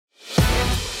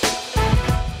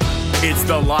It's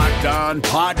the Locked On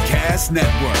Podcast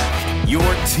Network, your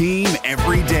team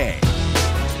every day.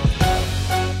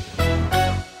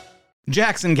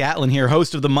 Jackson Gatlin here,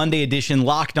 host of the Monday edition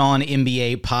Locked On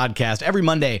NBA podcast. Every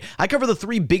Monday, I cover the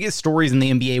three biggest stories in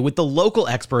the NBA with the local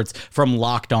experts from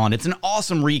Locked On. It's an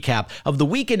awesome recap of the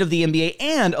weekend of the NBA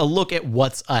and a look at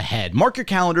what's ahead. Mark your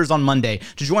calendars on Monday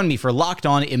to join me for Locked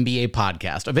On NBA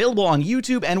podcast, available on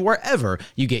YouTube and wherever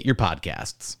you get your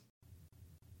podcasts.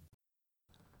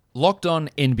 Locked On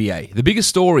NBA, the biggest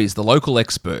stories, the local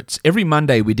experts. Every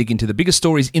Monday we dig into the biggest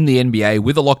stories in the NBA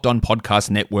with the Locked On Podcast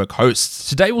Network hosts.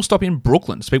 Today we'll stop in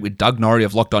Brooklyn to speak with Daigneault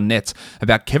of Locked On Nets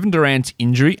about Kevin Durant's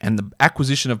injury and the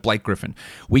acquisition of Blake Griffin.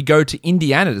 We go to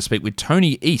Indiana to speak with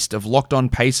Tony East of Locked On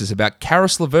Pacers about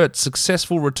Caris LeVert's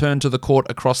successful return to the court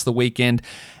across the weekend.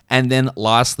 And then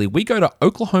lastly, we go to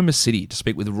Oklahoma City to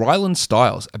speak with Rylan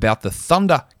Stiles about the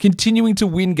Thunder continuing to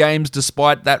win games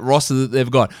despite that roster that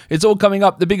they've got. It's all coming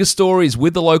up, the biggest stories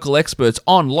with the local experts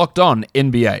on Locked On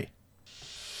NBA.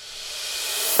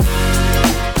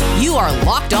 You are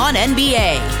Locked On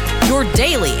NBA, your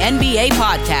daily NBA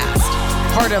podcast.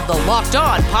 Part of the Locked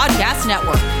On Podcast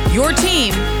Network, your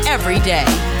team every day.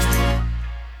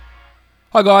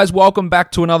 Hi guys, welcome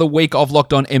back to another week of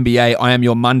Locked On NBA. I am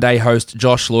your Monday host,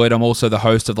 Josh Lloyd. I'm also the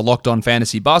host of the Locked On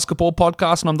Fantasy Basketball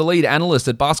podcast, and I'm the lead analyst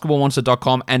at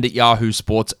basketballmonster.com and at Yahoo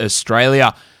Sports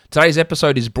Australia. Today's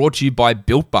episode is brought to you by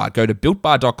Built Bar. Go to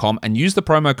builtbar.com and use the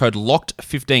promo code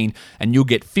LOCKED15 and you'll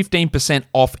get 15%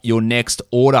 off your next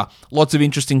order. Lots of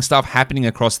interesting stuff happening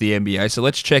across the NBA, so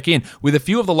let's check in with a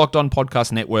few of the Locked On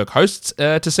Podcast Network hosts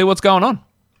to see what's going on.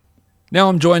 Now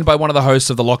I'm joined by one of the hosts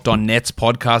of the Locked On Nets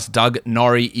podcast. Doug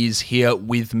Norrie is here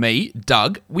with me.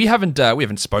 Doug, we haven't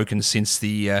spoken since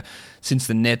the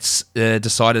Nets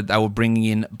decided they were bringing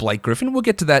in Blake Griffin. We'll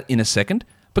get to that in a second.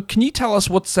 But can you tell us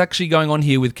what's actually going on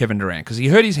here with Kevin Durant? Because he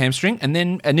hurt his hamstring, and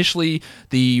then initially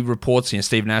the reports,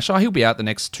 Steve Nash, he'll be out the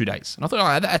next 2 days. And I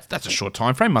thought, that's a short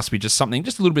time frame. Must be just a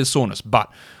little bit of soreness.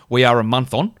 But we are a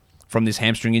month on from this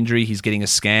hamstring injury. He's getting a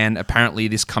scan apparently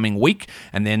this coming week,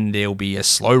 and then there'll be a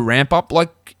slow ramp up.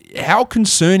 Like, how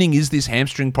concerning is this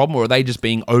hamstring problem, or are they just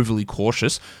being overly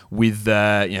cautious with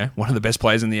one of the best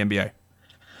players in the NBA?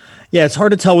 Yeah, it's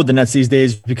hard to tell with the Nets these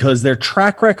days because their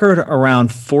track record around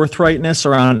forthrightness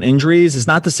around injuries is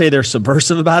not to say they're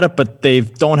subversive about it, but they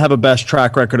don't have a best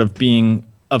track record of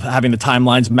having the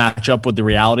timelines match up with the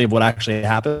reality of what actually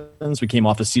happens. We came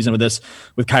off the season with this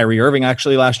with Kyrie Irving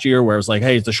actually last year, where it was like,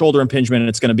 hey, it's a shoulder impingement and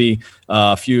it's going to be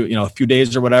a few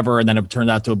days or whatever. And then it turned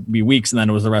out to be weeks, and then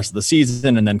it was the rest of the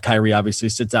season. And then Kyrie obviously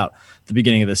sits out at the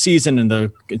beginning of the season,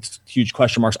 and it's huge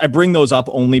question marks. I bring those up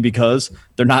only because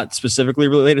they're not specifically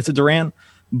related to Durant,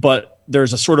 but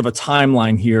there's a sort of a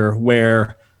timeline here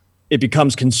where it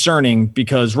becomes concerning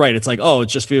because, right, it's like, oh,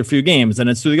 it's just for a few games, and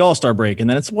it's through the All-Star break, and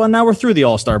then now we're through the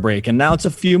All-Star break, and now it's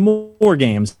a few more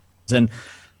games. And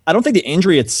I don't think the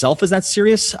injury itself is that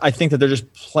serious. I think that they're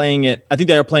just playing it. I think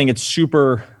they are playing it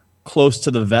super close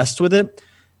to the vest with it.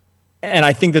 And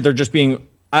I think that they're just being,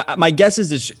 my guess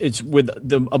is it's with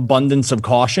the abundance of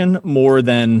caution more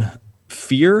than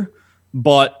fear,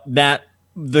 but that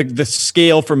the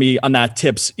scale for me on that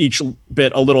tips each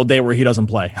bit a little day where he doesn't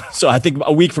play. So I think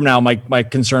a week from now, my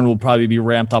concern will probably be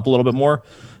ramped up a little bit more.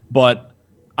 But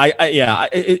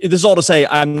this is all to say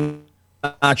I'm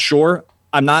not sure.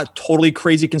 I'm not totally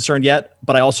crazy concerned yet,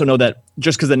 but I also know that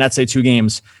just because the Nets say 2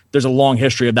 games, there's a long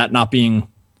history of that not being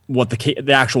what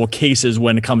the actual case is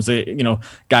when it comes to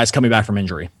guys coming back from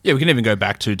injury. Yeah, we can even go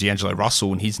back to D'Angelo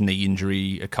Russell and his knee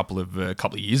injury a couple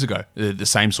of years ago. The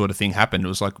same sort of thing happened. It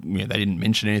was like they didn't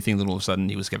mention anything. Then all of a sudden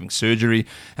he was having surgery,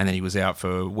 and then he was out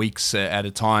for weeks at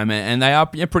a time. And they are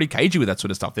pretty cagey with that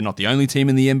sort of stuff. They're not the only team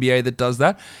in the NBA that does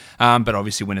that. But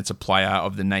obviously, when it's a player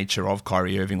of the nature of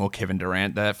Kyrie Irving or Kevin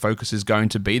Durant, that focus is going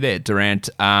to be there. Durant,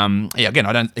 again,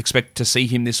 I don't expect to see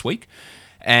him this week.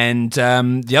 And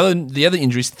the other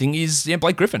injuries thing is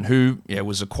Blake Griffin, who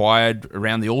was acquired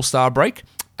around the All-Star break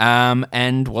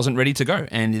and wasn't ready to go.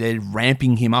 And they're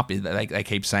ramping him up. They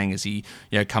keep saying as he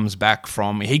comes back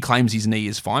from, he claims his knee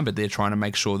is fine, but they're trying to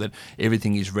make sure that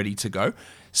everything is ready to go.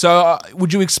 So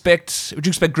would you expect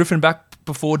Griffin back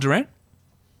before Durant?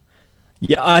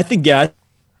 I think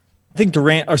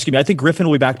Griffin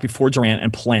will be back before Durant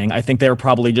and playing. I think they're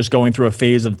probably just going through a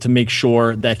phase to make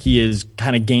sure that he is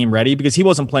kind of game ready, because he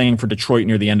wasn't playing for Detroit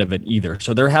near the end of it either.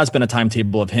 So there has been a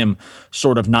timetable of him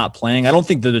sort of not playing. I don't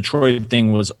think the Detroit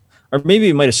thing was, or maybe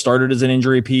it might have started as an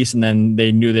injury piece and then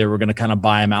they knew they were going to kind of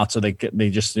buy him out. So they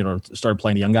just, started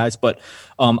playing the young guys. But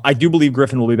I do believe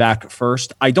Griffin will be back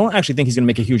first. I don't actually think he's going to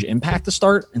make a huge impact to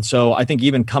start. And so I think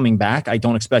even coming back, I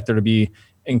don't expect there to be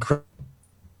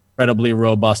incredibly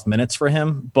robust minutes for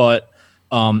him, but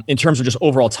In terms of just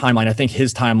overall timeline, I think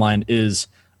his timeline is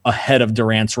ahead of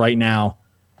Durant's right now,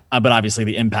 but obviously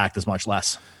the impact is much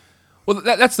less. Well,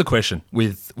 that's the question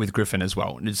with Griffin as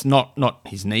well. It's not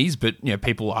his knees, but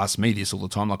people ask me this all the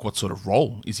time, like what sort of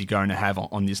role is he going to have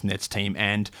on this Nets team?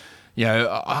 And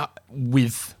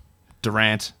with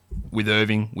Durant, with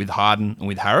Irving, with Harden, and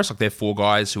with Harris, like they're four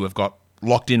guys who have got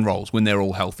locked-in roles when they're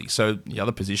all healthy. So the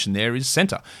other position there is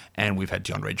center. And we've had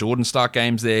DeAndre Jordan start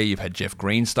games there. You've had Jeff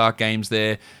Green start games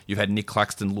there. You've had Nick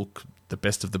Claxton look the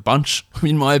best of the bunch,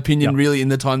 in my opinion, really, in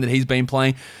the time that he's been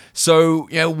playing. So,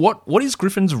 what is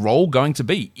Griffin's role going to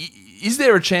be? Is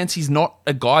there a chance he's not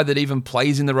a guy that even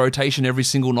plays in the rotation every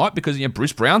single night? Because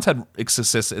Bruce Brown's had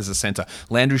success as a center.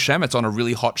 Landry Shamet's on a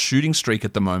really hot shooting streak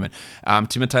at the moment.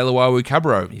 Timothé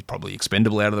Luwawu-Cabarrot, he's probably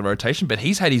expendable out of the rotation, but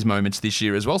he's had his moments this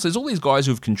year as well. So there's all these guys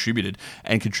who've contributed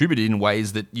in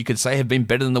ways that you could say have been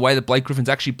better than the way that Blake Griffin's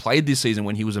actually played this season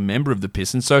when he was a member of the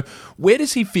Pistons. So where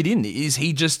does he fit in? Is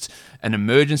he just an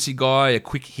emergency guy, a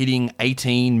quick hitting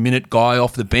 18-minute guy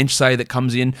off the bench, say, that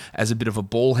comes in as a bit of a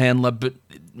ball handler? But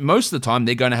most of the time,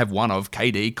 they're going to have one of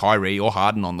KD, Kyrie, or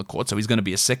Harden on the court, so he's going to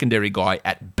be a secondary guy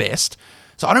at best.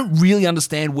 So I don't really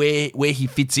understand where he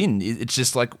fits in. It's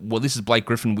just like, well, this is Blake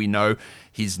Griffin. We know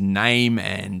his name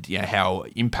and how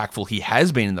impactful he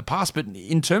has been in the past, but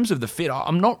in terms of the fit,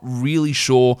 I'm not really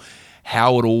sure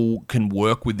how it all can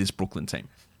work with this Brooklyn team.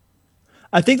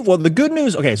 I think, the good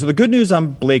news, so the good news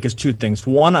on Blake is two things.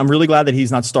 One, I'm really glad that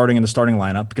he's not starting in the starting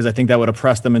lineup because I think that would have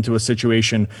pressed them into a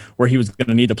situation where he was going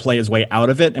to need to play his way out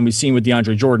of it. And we've seen with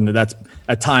DeAndre Jordan that's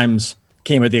at times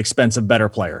came at the expense of better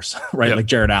players, right? Yep. Like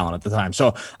Jared Allen at the time.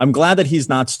 So I'm glad that he's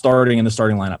not starting in the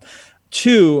starting lineup.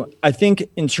 Two, I think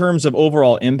in terms of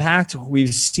overall impact,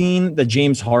 we've seen that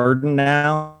James Harden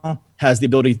now has the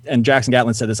ability, and Jackson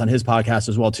Gatlin said this on his podcast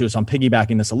as well too, so I'm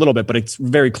piggybacking this a little bit, but it's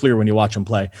very clear when you watch him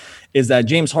play, is that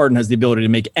James Harden has the ability to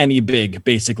make any big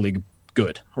basically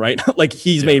good, right? Like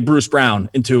he's made Bruce Brown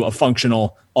into a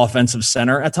functional offensive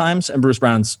center at times, and Bruce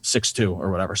Brown's 6'2"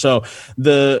 or whatever. So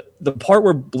the part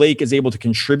where Blake is able to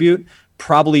contribute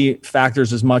probably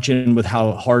factors as much in with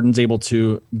how Harden's able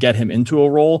to get him into a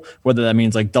role, whether that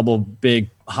means like double big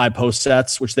high post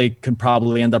sets, which they could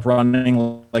probably end up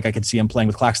running. Like I could see him playing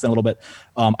with Claxton a little bit.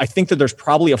 I think that there's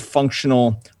probably a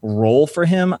functional role for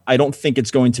him. I don't think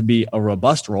it's going to be a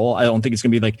robust role. I don't think it's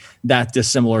going to be like that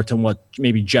dissimilar to what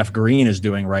maybe Jeff Green is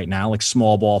doing right now, like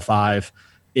small ball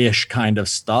 5-ish kind of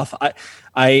stuff.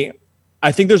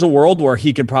 I think there's a world where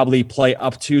he could probably play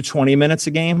up to 20 minutes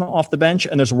a game off the bench,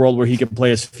 and there's a world where he could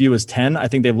play as few as 10. I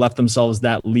think they've left themselves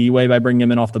that leeway by bringing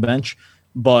him in off the bench,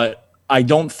 but I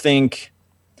don't think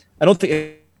he's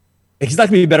not going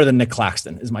to be better than Nick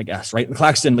Claxton is my guess, right?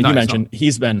 Claxton, like you mentioned,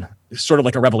 he's been sort of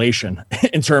like a revelation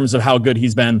in terms of how good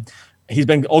he's been. He's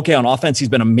been okay on offense. He's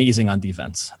been amazing on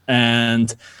defense.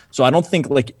 And so I don't think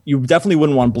you definitely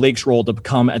wouldn't want Blake's role to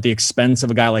come at the expense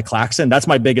of a guy like Claxton. That's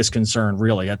my biggest concern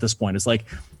really at this point. It's like,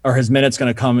 are his minutes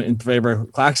going to come in favor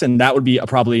of Claxton? That would be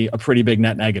probably a pretty big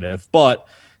net negative. But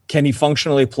can he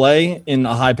functionally play in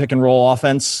a high pick and roll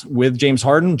offense with James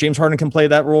Harden? James Harden can play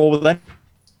that role with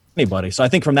anybody. So I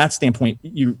think from that standpoint,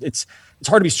 it's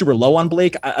hard to be super low on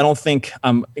Blake. I don't think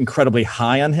I'm incredibly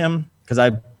high on him because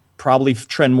I probably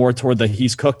trend more toward the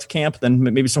he's cooked camp than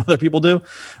maybe some other people do.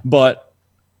 But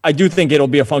I do think it'll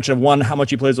be a function of one, how much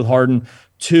he plays with Harden.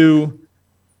 Two,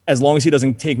 as long as he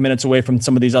doesn't take minutes away from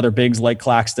some of these other bigs like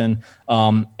Claxton.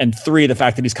 And three, the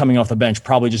fact that he's coming off the bench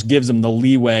probably just gives him the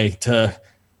leeway to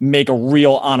make a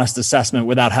real honest assessment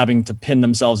without having to pin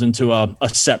themselves into a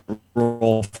set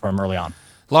role from early on.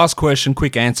 Last question,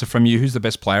 quick answer from you. Who's the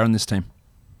best player on this team?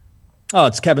 Oh,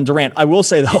 it's Kevin Durant. I will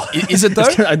say though. Is it though?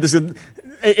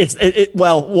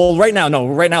 Well, right now, no.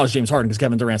 Right now it's James Harden because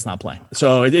Kevin Durant's not playing.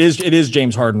 So it is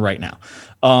James Harden right now.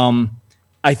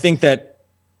 I think that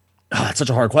it's such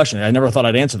a hard question. I never thought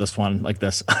I'd answer this one like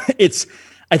this.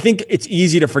 I think it's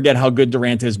easy to forget how good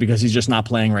Durant is because he's just not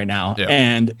playing right now. Yeah.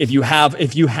 And if you're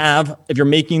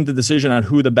making the decision on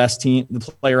who the best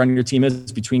the player on your team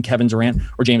is between Kevin Durant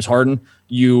or James Harden,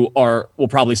 will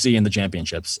probably see in the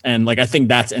championships. And I think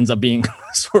that ends up being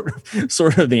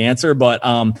sort of the answer, but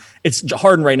it's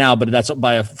Harden right now, but that's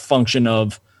by a function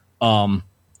of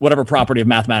whatever property of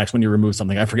mathematics when you remove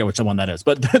something. I forget which one that is.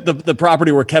 But the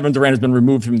property where Kevin Durant has been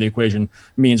removed from the equation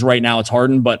means right now it's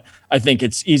Harden. But I think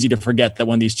it's easy to forget that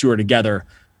when these two are together,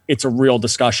 it's a real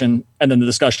discussion. And then the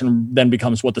discussion then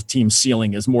becomes what the team's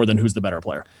ceiling is more than who's the better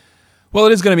player. Well,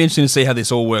 it is going to be interesting to see how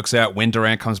this all works out when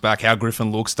Durant comes back, how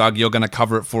Griffin looks. Doug, you're going to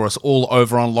cover it for us all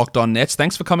over on Locked On Nets.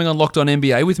 Thanks for coming on Locked On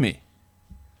NBA with me.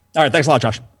 All right, thanks a lot,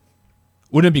 Josh.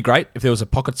 Wouldn't it be great if there was a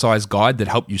pocket-sized guide that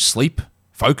helped you sleep,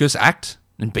 focus, act,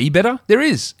 and be better? There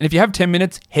is. And if you have 10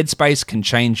 minutes, Headspace can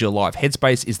change your life.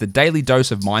 Headspace is the daily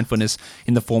dose of mindfulness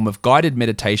in the form of guided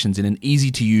meditations in an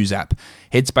easy-to-use app.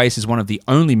 Headspace is one of the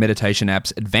only meditation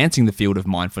apps advancing the field of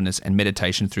mindfulness and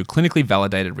meditation through clinically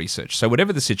validated research. So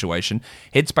whatever the situation,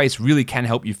 Headspace really can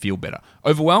help you feel better.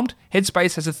 Overwhelmed?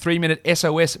 Headspace has a 3-minute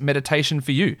SOS meditation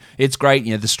for you. It's great.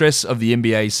 The stress of the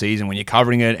NBA season when you're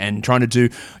covering it and trying to do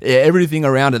everything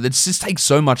around it, it just takes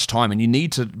so much time and you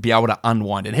need to be able to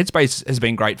unwind. And Headspace has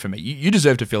been great for me. You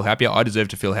deserve to feel happier. I deserve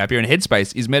to feel happier. And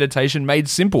Headspace is meditation made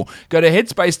simple. Go to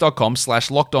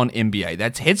headspace.com/lockedonnba.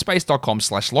 That's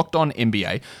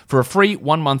headspace.com/lockedonnba for a free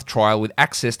 1-month trial with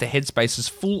access to Headspace's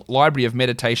full library of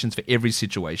meditations for every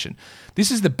situation.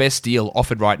 This is the best deal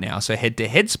offered right now. So head to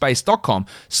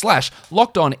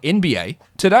headspace.com/lockedonnba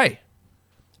today.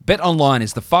 BetOnline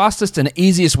is the fastest and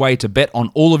easiest way to bet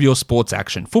on all of your sports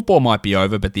action. Football might be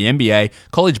over, but the NBA,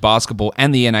 college basketball,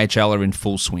 and the NHL are in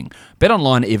full swing.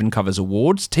 BetOnline even covers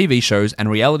awards, TV shows,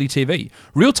 and reality TV.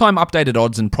 Real-time updated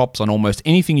odds and props on almost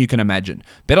anything you can imagine.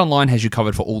 BetOnline has you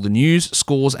covered for all the news,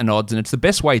 scores, and odds, and it's the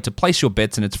best way to place your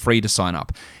bets, and it's free to sign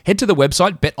up. Head to the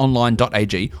website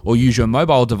betonline.ag or use your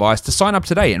mobile device to sign up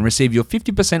today and receive your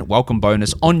 50% welcome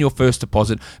bonus on your first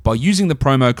deposit by using the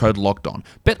promo code LOCKEDON.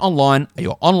 BetOnline are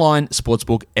your online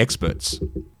sportsbook experts.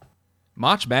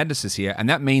 March Madness is here, and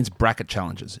that means bracket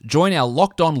challenges. Join our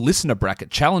Locked On Listener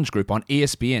Bracket Challenge group on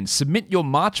ESPN. Submit your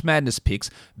March Madness picks,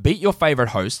 beat your favorite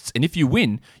hosts, and if you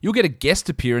win, you'll get a guest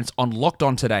appearance on Locked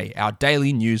On Today, our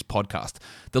daily news podcast.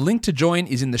 The link to join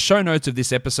is in the show notes of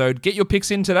this episode. Get your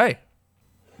picks in today.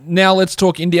 Now let's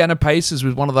talk Indiana Pacers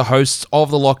with one of the hosts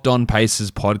of the Locked On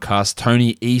Pacers podcast.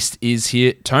 Tony East is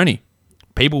here. Tony,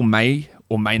 people may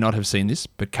or may not have seen this,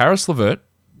 but Caris LeVert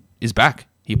is back.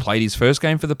 He played his first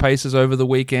game for the Pacers over the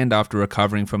weekend after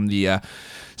recovering from the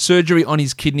surgery on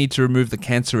his kidney to remove the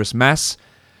cancerous mass.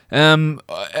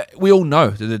 We all know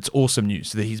that it's awesome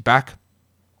news that he's back.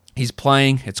 He's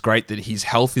playing. It's great that his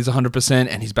health is 100%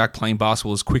 and he's back playing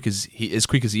basketball as quick as he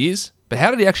is. But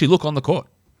how did he actually look on the court?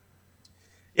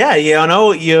 Yeah,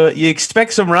 you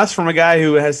expect some rust from a guy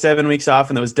who has 7 weeks off,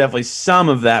 and there was definitely some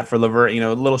of that for LeVert.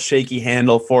 A little shaky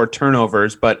handle, 4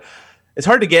 turnovers, but it's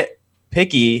hard to get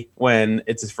picky when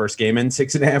it's his first game in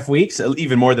 6.5 weeks,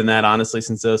 even more than that, honestly,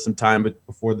 since there was some time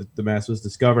before the mass was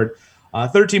discovered.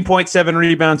 13.7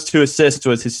 rebounds, 2 assists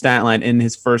was his stat line in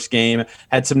his first game.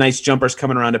 Had some nice jumpers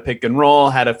coming around to pick and roll.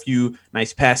 Had a few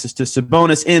nice passes to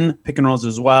Sabonis in pick and rolls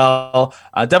as well.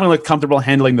 Definitely looked comfortable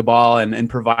handling the ball and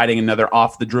providing another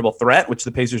off the dribble threat, which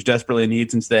the Pacers desperately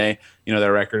need since their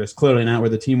record is clearly not where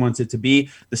the team wants it to be.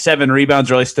 The 7 rebounds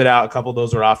really stood out. A couple of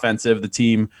those were offensive. The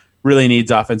team really needs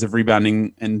offensive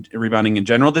rebounding and rebounding in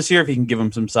general this year. If he can give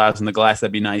him some size on the glass,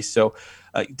 that'd be nice. So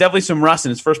definitely some rust in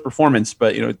his first performance,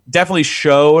 but definitely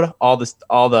showed all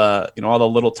the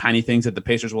little tiny things that the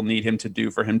Pacers will need him to do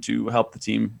for him to help the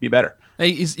team be better.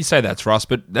 You say that's rust,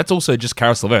 but that's also just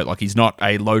Caris LeVert. Like, he's not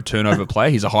a low turnover player.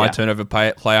 He's a high turnover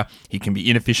player. He can be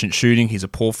inefficient shooting. He's a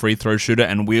poor free throw shooter,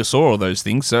 and we saw all those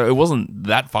things. So it wasn't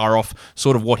that far off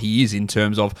sort of what he is in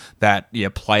terms of that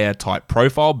player type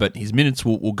profile, but his minutes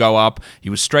will go up. He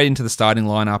was straight into the starting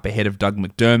lineup ahead of Doug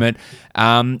McDermott,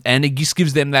 and it just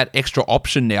gives them that extra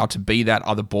option now to be that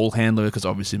other ball handler, because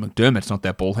obviously McDermott's not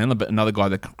that ball handler, but another guy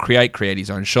that can create his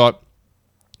own shot,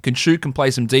 can shoot, can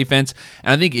play some defense.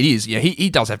 And I think it is,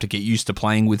 he does have to get used to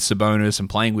playing with Sabonis and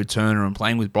playing with Turner and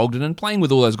playing with Brogdon and playing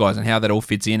with all those guys and how that all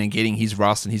fits in and getting his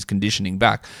rust and his conditioning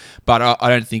back. But I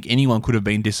don't think anyone could have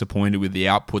been disappointed with the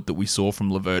output that we saw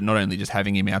from LeVert, not only just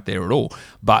having him out there at all,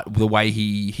 but the way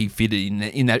he fitted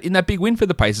in that big win for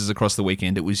the Pacers across the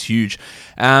weekend. It was huge.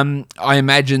 I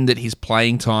imagine that his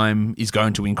playing time is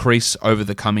going to increase over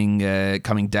the coming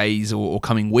days or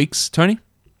coming weeks, Tony?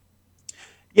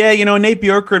 Yeah, Nate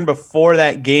Bjorkgren before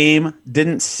that game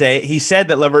he said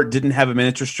that LeVert didn't have a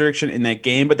minutes restriction in that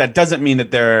game, but that doesn't mean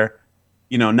that they're,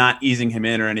 not easing him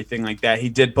in or anything like that. He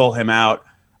did pull him out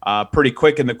pretty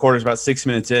quick in the quarters, about 6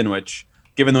 minutes in, which,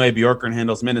 given the way Bjorkgren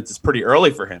handles minutes, is pretty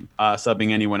early for him,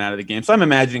 subbing anyone out of the game. So I'm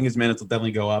imagining his minutes will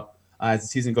definitely go up as the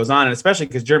season goes on, and especially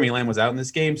because Jeremy Lamb was out in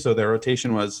this game, so their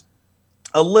rotation was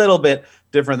a little bit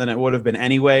different than it would have been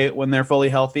anyway when they're fully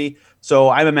healthy. So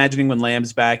I'm imagining when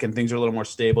Lamb's back and things are a little more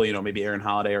stable, maybe Aaron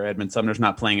Holiday or Edmund Sumner's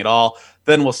not playing at all,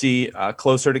 then we'll see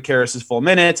closer to Caris's full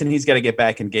minutes, and he's got to get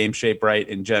back in game shape right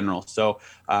in general. So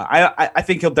I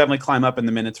think he'll definitely climb up in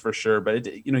the minutes for sure. But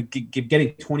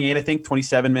getting 28, I think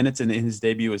 27 minutes in his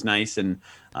debut is nice, and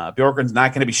Bjorkgren's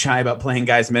not going to be shy about playing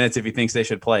guys minutes if he thinks they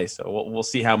should play. So we'll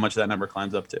see how much that number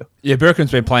climbs up to. Yeah,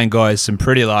 Bjorkgren's been playing guys some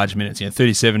pretty large minutes,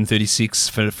 37, 36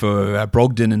 for Brogdon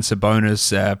Brogdon and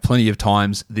Sabonis plenty of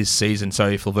times this season. So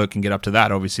if LeVert can get up to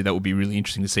that, obviously that would be really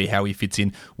interesting to see how he fits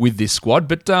in with this squad.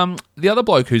 But the other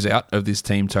bloke who's out of this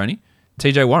team, Tony,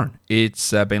 TJ Warren.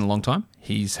 It's been a long time.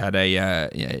 He's had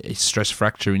a stress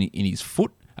fracture in his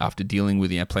foot after dealing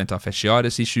with plantar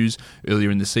fasciitis issues earlier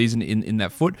in the season in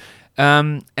that foot.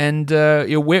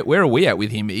 Where are we at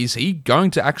with him? Is he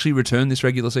going to actually return this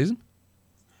regular season?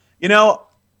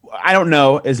 I don't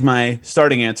know is my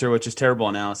starting answer, which is terrible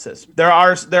analysis. There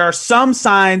are some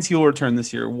signs he will return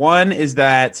this year. One is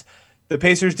that the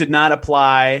Pacers did not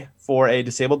apply for a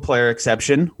disabled player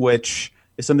exception, which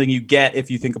is something you get if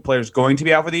you think a player is going to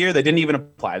be out for the year. They didn't even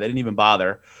apply. They didn't even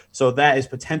bother. So that is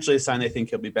potentially a sign they think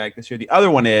he'll be back this year. The other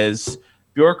one is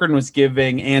Bjorkgren was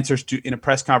giving answers in a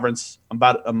press conference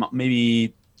about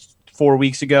maybe 4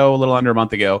 weeks ago, a little under a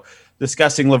month ago,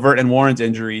 discussing LeVert and Warren's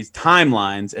injuries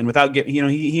timelines, and without getting,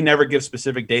 he never gives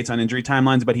specific dates on injury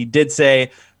timelines, but he did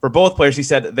say for both players, he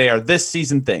said they are this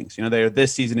season things. They are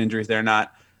this season injuries. They're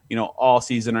not, all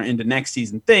season or into next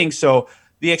season things. So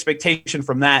the expectation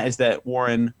from that is that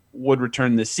Warren would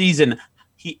return this season.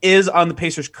 He is on the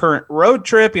Pacers' current road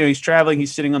trip. He's traveling.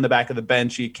 He's sitting on the back of the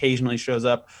bench. He occasionally shows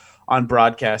up on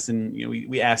broadcast, and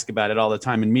we ask about it all the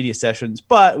time in media sessions,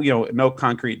 but no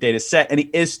concrete data set, and he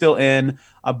is still in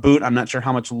a boot. I'm not sure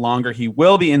how much longer he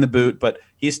will be in the boot, but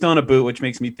he's still in a boot, which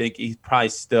makes me think he's probably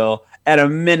still at a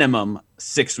minimum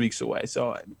 6 weeks away.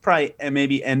 So probably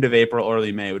maybe end of April,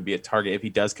 early May would be a target if he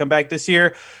does come back this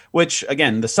year, which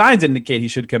again, the signs indicate he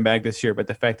should come back this year, but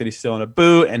the fact that he's still in a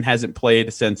boot and hasn't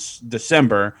played since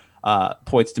December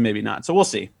points to maybe not. So we'll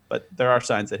see, but there are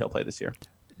signs that he'll play this year.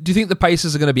 Do you think the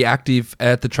Pacers are going to be active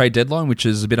at the trade deadline, which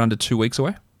is a bit under 2 weeks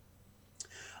away?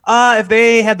 If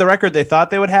they had the record they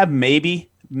thought they would have, maybe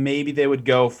they would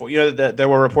go for, there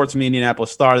were reports from the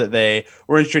Indianapolis Star that they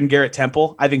were interested in Garrett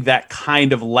Temple. I think that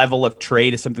kind of level of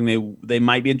trade is something they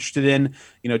might be interested in.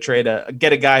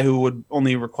 Get a guy who would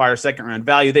only require second round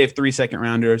value. They have 3 second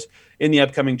rounders in the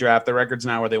upcoming draft. The record's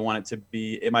not where they want it to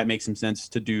be. It might make some sense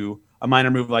to do a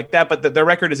minor move like that, but their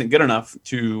record isn't good enough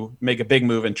to make a big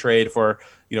move and trade for,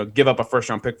 give up a first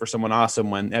round pick for someone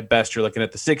awesome when at best you're looking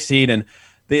at the 6th seed. And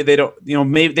they don't,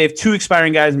 maybe they have 2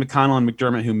 expiring guys, McConnell and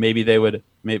McDermott, who maybe they would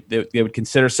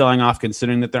consider selling off,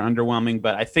 considering that they're underwhelming.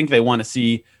 But I think they want to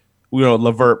see,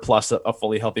 LeVert plus a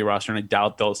fully healthy roster, and I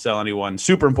doubt they'll sell anyone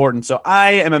super important. So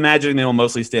I am imagining they will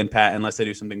mostly stand pat unless they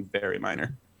do something very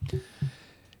minor.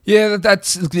 Yeah,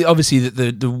 that's obviously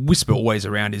the whisper always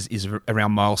around is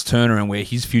around Miles Turner and where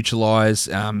his future lies,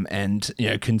 and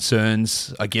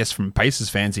concerns, I guess, from Pacers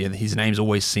fans here. His name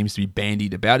always seems to be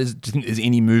bandied about. Do you think there's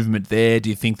any movement there?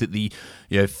 Do you think that the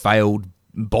failed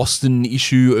Boston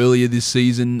issue earlier this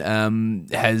season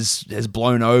has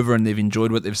blown over and they've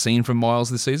enjoyed what they've seen from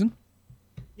Miles this season?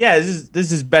 Yeah, this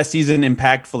is his best season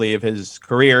impactfully of his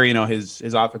career. His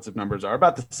offensive numbers are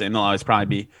about the same. They'll always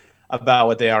probably be about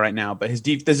what they are right now, but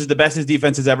this is the best his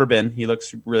defense has ever been. He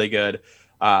looks really good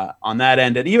on that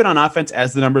end, and even on offense,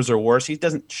 as the numbers are worse, he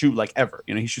doesn't shoot like ever.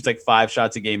 He shoots like 5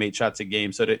 shots a game, 8 shots a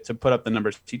game. So to put up the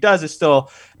numbers he does is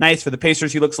still nice for the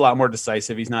Pacers. He looks a lot more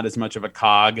decisive. He's not as much of a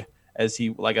cog as he,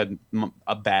 like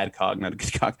a bad cog, not a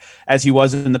good cog, as he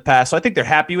was in the past. So I think they're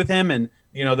happy with him, and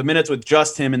the minutes with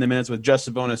just him and the minutes with just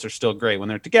Sabonis are still great. When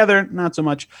they're together, not so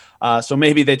much. So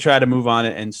maybe they try to move on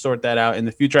it and sort that out in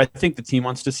the future. I think the team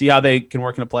wants to see how they can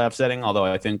work in a playoff setting, although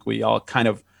I think we all kind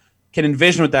of can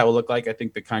envision what that will look like. I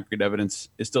think the concrete evidence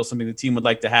is still something the team would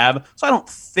like to have. So I don't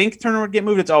think Turner would get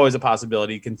moved. It's always a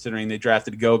possibility, considering they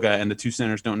drafted Goga and the 2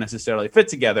 centers don't necessarily fit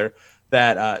together,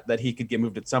 that he could get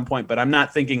moved at some point. But I'm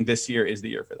not thinking this year is the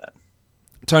year for that.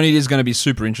 Tony, it is going to be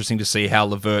super interesting to see how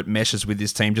LeVert meshes with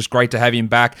this team. Just great to have him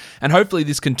back. And hopefully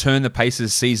this can turn the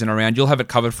Pacers season around. You'll have it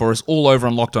covered for us all over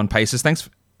on Locked On Pacers. Thanks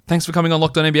for coming on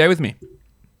Locked On NBA with me.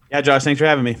 Yeah, Josh, thanks for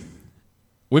having me.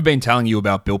 We've been telling you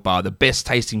about Built Bar, the best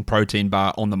tasting protein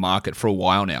bar on the market for a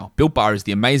while now. Built Bar is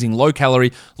the amazing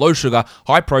low-calorie, low-sugar,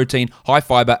 high-protein,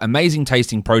 high-fiber, amazing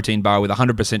tasting protein bar with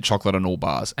 100% chocolate on all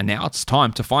bars. And now it's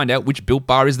time to find out which Built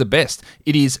Bar is the best.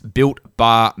 It is Built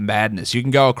Bar Madness. You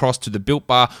can go across to the Built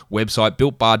Bar website,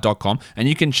 builtbar.com, and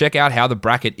you can check out how the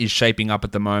bracket is shaping up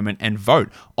at the moment and vote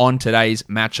on today's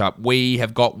matchup. We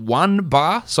have got one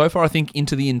bar so far, I think,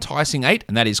 into the enticing 8,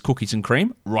 and that is cookies and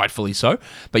cream, rightfully so.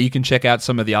 But you can check out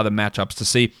some of the other matchups to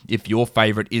see if your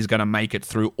favorite is going to make it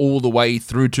through all the way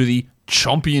through to the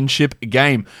championship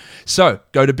game. So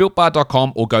go to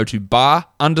builtbar.com or go to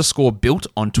bar_built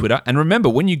on Twitter. And remember,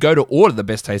 when you go to order the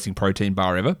best tasting protein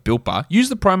bar ever, Built Bar, use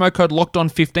the promo code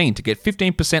LOCKEDON15 to get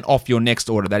 15% off your next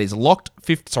order. That is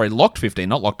locked15,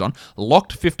 not locked on,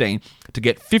 locked15 to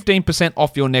get 15%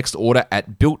 off your next order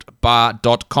at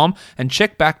builtbar.com, and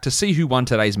check back to see who won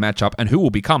today's matchup and who will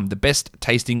become the best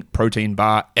tasting protein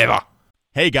bar ever.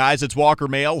 Hey guys, it's Walker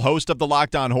Mail, host of the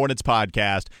Locked On Hornets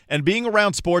podcast, and being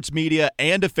around sports media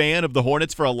and a fan of the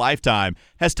Hornets for a lifetime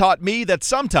has taught me that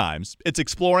sometimes it's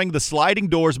exploring the sliding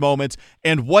doors moments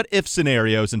and what-if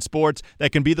scenarios in sports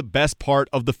that can be the best part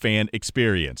of the fan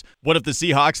experience. What if the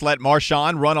Seahawks let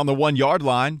Marshawn run on the 1-yard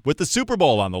line with the Super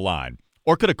Bowl on the line?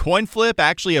 Or could a coin flip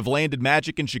actually have landed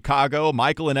Magic in Chicago,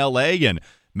 Michael in L.A., and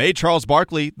made Charles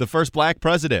Barkley the first black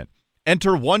president?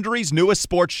 Enter Wondery's newest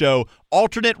sports show,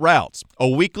 Alternate Routes, a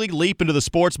weekly leap into the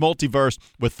sports multiverse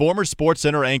with former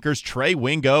SportsCenter anchors Trey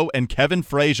Wingo and Kevin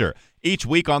Frazier. Each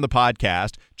week on the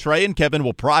podcast, Trey and Kevin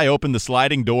will pry open the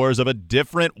sliding doors of a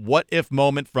different what-if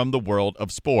moment from the world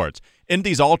of sports. In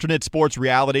these alternate sports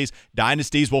realities,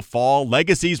 dynasties will fall,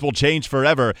 legacies will change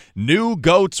forever, new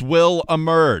GOATs will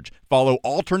emerge. Follow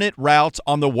Alternate Routes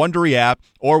on the Wondery app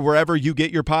or wherever you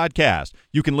get your podcast.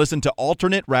 You can listen to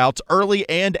Alternate Routes early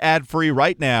and ad-free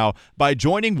right now by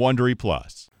joining Wondery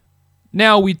Plus.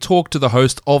 Now we talk to the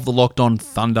host of the Locked On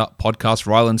Thunder podcast.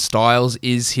 Rylan Stiles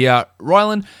is here.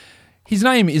 Rylan, his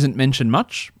name isn't mentioned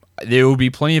much. There will be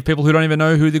plenty of people who don't even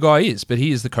know who the guy is, but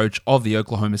he is the coach of the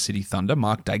Oklahoma City Thunder,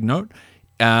 Mark Daigneault.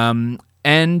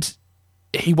 And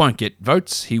he won't get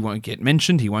votes, he won't get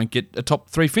mentioned, he won't get a top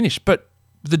 3 finish. But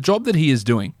the job that he is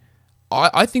doing,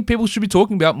 I think people should be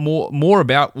talking about more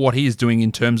about what he is doing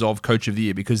in terms of Coach of the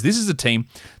Year, because this is a team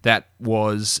that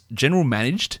was general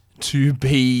managed to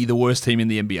be the worst team in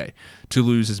the NBA, to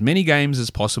lose as many games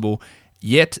as possible,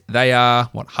 yet they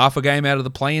are, half a game out of the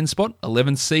play-in spot,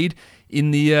 11th seed in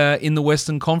the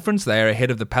Western Conference. They are ahead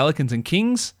of the Pelicans and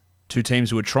Kings, two teams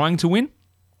who are trying to win.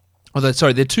 Although,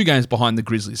 sorry, they're 2 games behind the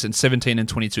Grizzlies and 17 and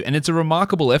 22, and it's a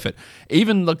remarkable effort.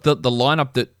 Even like the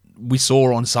lineup that we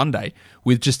saw on Sunday,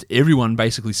 with just everyone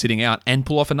basically sitting out, and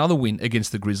pull off another win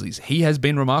against the Grizzlies. He has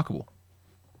been remarkable.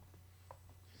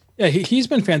 Yeah, he's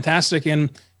been fantastic,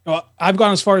 and I've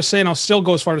gone as far to say, and I'll still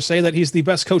go as far to say, that he's the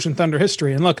best coach in Thunder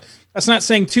history. And look, that's not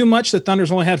saying too much. The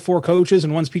Thunder's only had 4 coaches,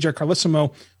 and one's PJ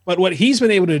Carlesimo, but what he's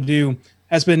been able to do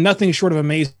has been nothing short of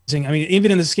amazing. I mean,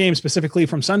 even in this game specifically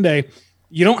from Sunday,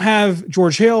 you don't have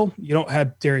George Hill, you don't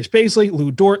have Darius Baisley,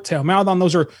 Lou Dort, Teo Maledon.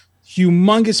 Those are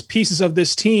humongous pieces of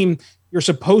this team. You're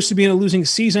supposed to be in a losing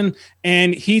season,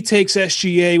 and he takes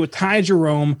SGA with Ty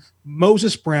Jerome,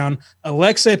 Moses Brown,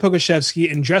 Alexei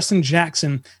Pokusevski, and Justin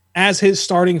Jackson as his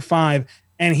starting 5,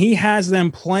 and he has them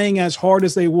playing as hard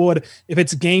as they would if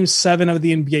it's Game 7 of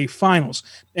the NBA Finals.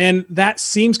 And that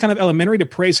seems kind of elementary to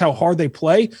praise how hard they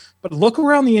play, but look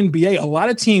around the NBA. A lot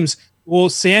of teams will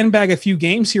sandbag a few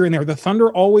games here and there. The Thunder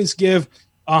always give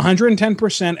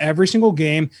 110% every single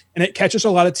game, and it catches a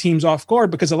lot of teams off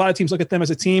guard because a lot of teams look at them as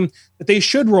a team that they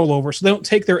should roll over, so they don't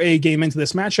take their A game into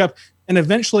this matchup, and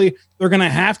eventually they're going to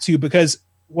have to, because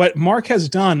what Mark has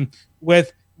done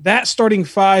with that starting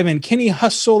 5 and Kenny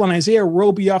Hustle and Isaiah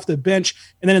Roby off the bench,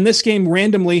 and then in this game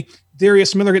randomly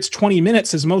Darius Miller gets 20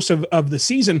 minutes as most of the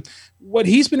season, what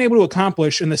he's been able to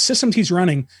accomplish and the systems he's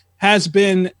running has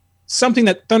been something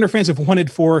that Thunder fans have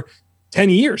wanted for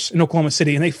 10 years in Oklahoma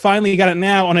City, and they finally got it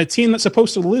now on a team that's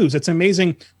supposed to lose. It's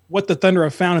amazing what the Thunder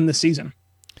have found in this season.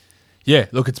 Yeah,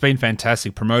 look, it's been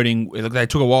fantastic promoting. Look, they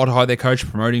took a while to hire their coach,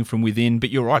 promoting from within.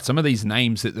 But you're right, some of these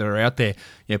names that are out there,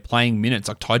 playing minutes,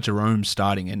 like Ty Jerome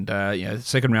starting, and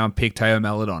second round pick Teo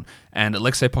Maledon, and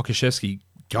Alexei Pokusevski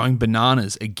going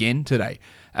bananas again today.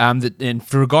 And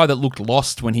for a guy that looked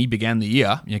lost when he began the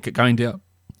year, going down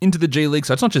into the G League,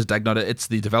 so it's not just Daigneault, it's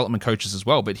the development coaches as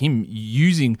well, but him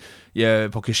using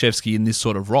Pokusevski in this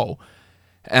sort of role,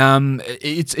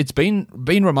 it's been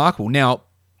remarkable. Now,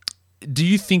 do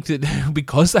you think that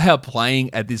because they are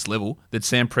playing at this level, that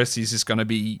Sam Presti is just going to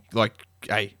be like,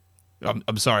 hey,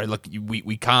 I'm sorry, like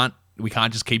we can't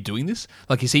just keep doing this?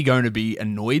 Like, is he going to be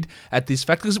annoyed at this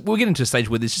fact? Because we're getting to a stage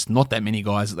where there's just not that many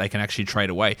guys that they can actually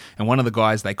trade away, and one of the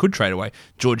guys they could trade away,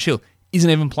 George Hill, isn't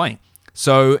even playing.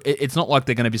 So it's not like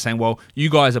they're going to be saying, well, you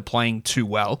guys are playing too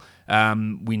well.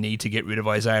 We need to get rid of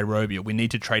Isaiah Roby, or we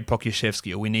need to trade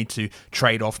Pokusevski, or we need to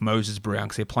trade off Moses Brown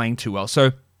because they're playing too well.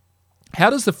 So how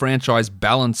does the franchise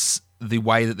balance the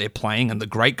way that they're playing and the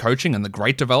great coaching and the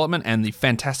great development and the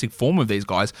fantastic form of these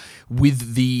guys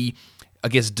with the, I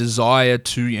guess, desire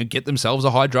to get themselves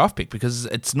a high draft pick? Because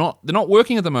they're not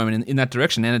working at the moment in that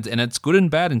direction, and it's good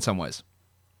and bad in some ways.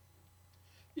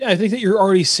 Yeah, I think that you're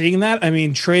already seeing that. I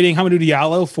mean, trading Hamidou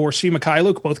Diallo for Svi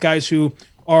Mikhailuk, both guys who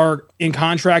are in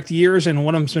contract years, and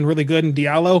one of them's been really good in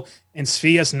Diallo, and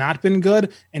Svi has not been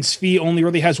good. And Svi only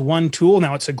really has one tool.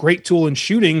 Now, it's a great tool in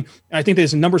shooting. And I think that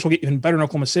his numbers will get even better in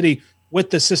Oklahoma City with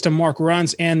the system Mark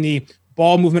runs and the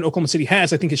ball movement Oklahoma City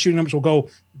has. I think his shooting numbers will go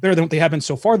better than what they have been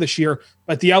so far this year.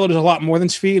 But Diallo does a lot more than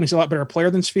Svi, and he's a lot better player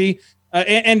than Svi.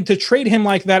 And to trade him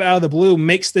like that out of the blue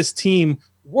makes this team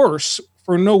worse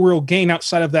for no real gain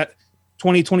outside of that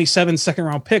 2027 second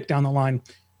round pick down the line.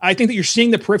 I think that you're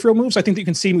seeing the peripheral moves. I think that you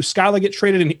can see Muscala get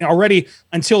traded, and already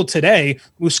until today,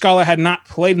 Muscala had not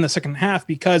played in the second half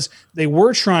because they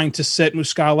were trying to sit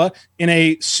Muscala in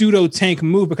a pseudo tank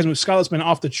move because Muscala's been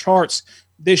off the charts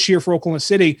this year for Oklahoma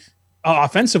City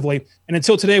offensively. And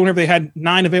until today, whenever they had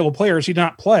 9 available players, he did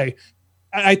not play.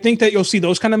 I think that you'll see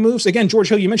those kind of moves. Again, George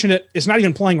Hill, you mentioned it, is not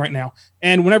even playing right now.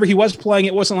 And whenever he was playing,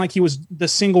 it wasn't like he was the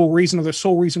single reason or the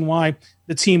sole reason why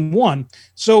the team won.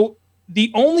 So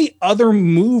the only other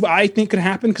move I think could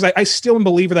happen, because I still am a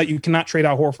believer that you cannot trade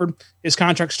Al Horford. His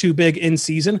contract's too big in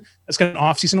season. That's kind of an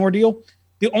off-season ordeal.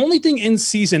 The only thing in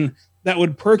season that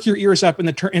would perk your ears up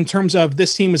in terms of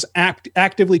this team is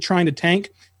actively trying to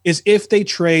tank is if they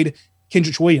trade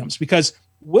Kendrick Williams, because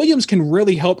Williams can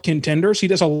really help contenders. He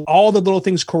does all the little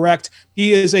things correct.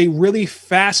 He is a really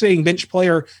fascinating bench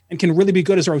player and can really be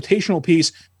good as a rotational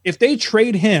piece. If they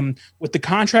trade him with the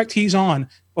contract he's on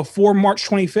before March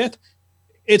 25th,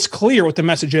 it's clear what the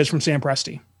message is from Sam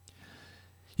Presti.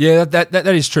 Yeah, that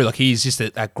is true. Like, he's just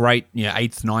a great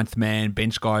 8th, 9th man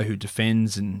bench guy who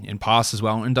defends and passes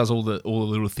well and does all the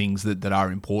little things that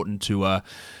are important to a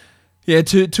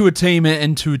team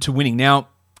and to winning. Now,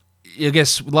 I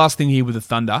guess last thing here with the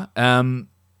Thunder,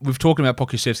 we've talked about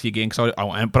Pokusevski again, but I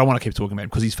want to keep talking about him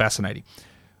because he's fascinating.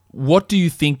 What do you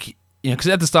think? Because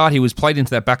at the start he was played into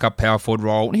that backup power forward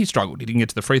role and he struggled. He didn't get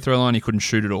to the free throw line. He couldn't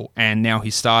shoot at all. And now he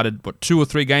started 2 or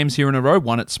 3 games here in a row.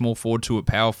 One at small forward, 2 at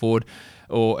power forward,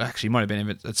 or actually might have been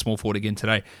at small forward again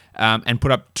today, and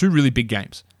put up 2 really big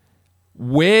games.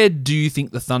 Where do you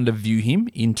think the Thunder view him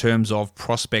in terms of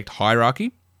prospect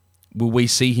hierarchy? Will we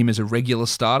see him as a regular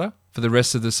starter for the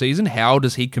rest of the season? How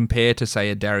does he compare to, say,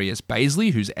 a Darius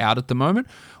Baisley, who's out at the moment?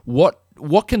 What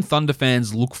can Thunder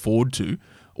fans look forward to,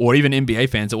 or even NBA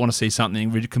fans that want to see something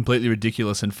completely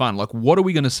ridiculous and fun? Like, what are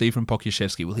we going to see from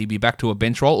Pokusevski? Will he be back to a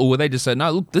bench role, or will they just say,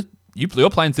 no, look, you're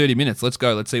playing 30 minutes. Let's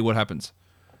go. Let's see what happens.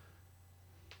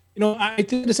 I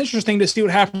think it's interesting to see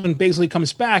what happens when Baisley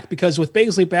comes back, because with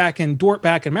Baisley back and Dort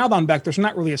back and Maldon back, there's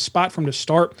not really a spot for him to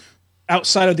start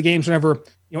outside of the games whenever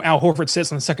Al Horford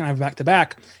sits on the second half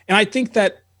back-to-back. And I think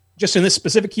that just in this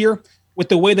specific year, with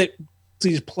the way that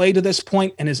he's played to this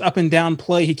point and his up-and-down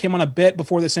play, he came on a bit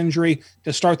before this injury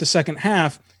to start the second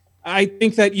half. I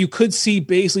think that you could see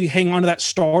Baisley hang on to that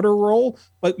starter role,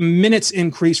 but minutes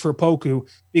increase for Poku,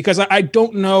 because I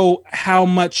don't know how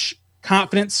much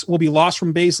confidence will be lost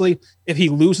from Baisley if he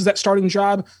loses that starting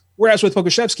job. Whereas with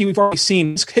Pokusevski, we've already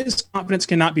seen his confidence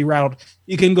cannot be rattled.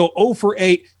 You can go 0 for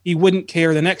 8. He wouldn't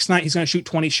care. The next night, he's going to shoot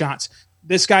 20 shots.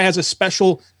 This guy has a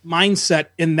special mindset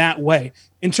in that way.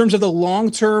 In terms of the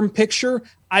long-term picture,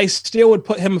 I still would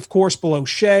put him, of course, below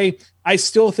Shea. I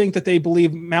still think that they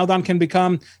believe Maldon can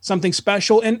become something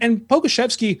special. And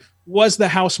Pokusevski was the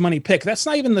house money pick. That's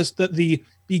not even the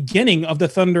beginning of the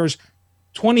Thunder's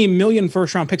 20 million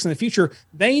first-round picks in the future.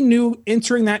 They knew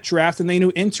entering that draft, and they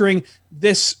knew entering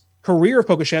this career of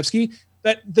Pokusevski,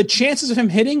 that the chances of him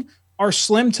hitting are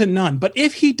slim to none. But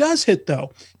if he does hit,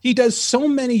 though, he does so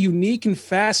many unique and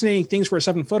fascinating things for a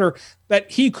 7-footer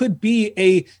that he could be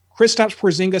a Kristaps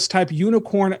Porzingis type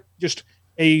unicorn, just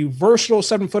a versatile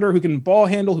 7-footer who can ball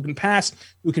handle, who can pass,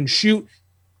 who can shoot.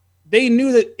 They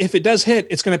knew that if it does hit,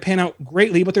 it's going to pan out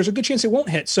greatly, but there's a good chance it won't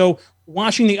hit. So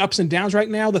watching the ups and downs right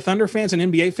now, the Thunder fans and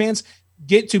NBA fans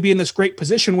get to be in this great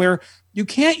position where you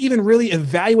can't even really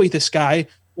evaluate this guy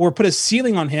or put a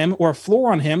ceiling on him or a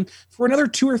floor on him for another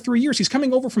 2 or 3 years. He's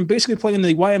coming over from basically playing in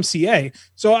the YMCA.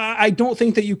 So I don't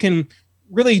think that you can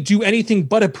really do anything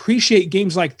but appreciate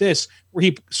games like this where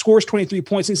he scores 23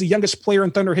 points. He's the youngest player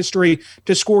in Thunder history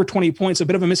to score 20 points. A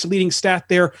bit of a misleading stat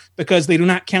there because they do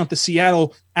not count the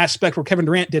Seattle aspect where Kevin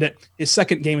Durant did it his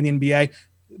second game in the NBA.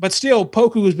 But still,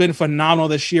 Poku has been phenomenal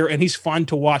this year, and he's fun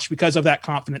to watch because of that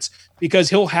confidence, because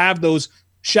he'll have those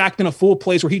Shaq in a full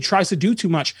plays where he tries to do too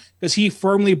much because he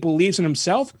firmly believes in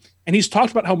himself. And he's talked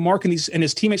about how Mark and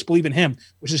his teammates believe in him,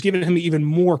 which has given him even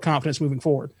more confidence moving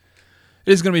forward.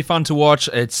 It is going to be fun to watch.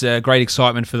 It's great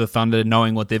excitement for the Thunder,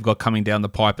 knowing what they've got coming down the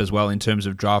pipe as well in terms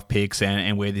of draft picks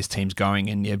and where this team's going,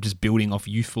 and just building off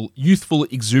youthful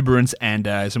exuberance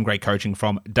and some great coaching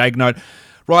from Daigneault.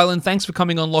 Rylan, thanks for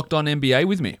coming on Locked On NBA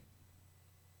with me.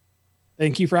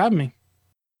 Thank you for having me.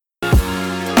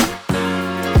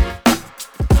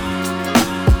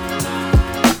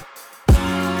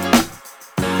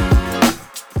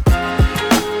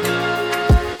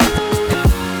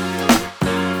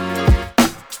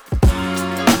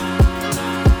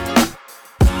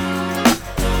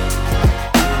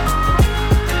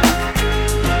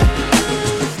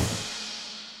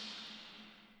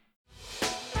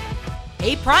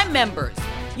 Hey, Prime members,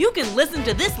 you can listen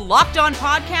to this Locked On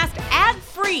podcast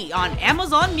ad-free on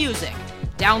Amazon Music.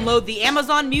 Download the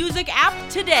Amazon Music app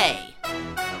today.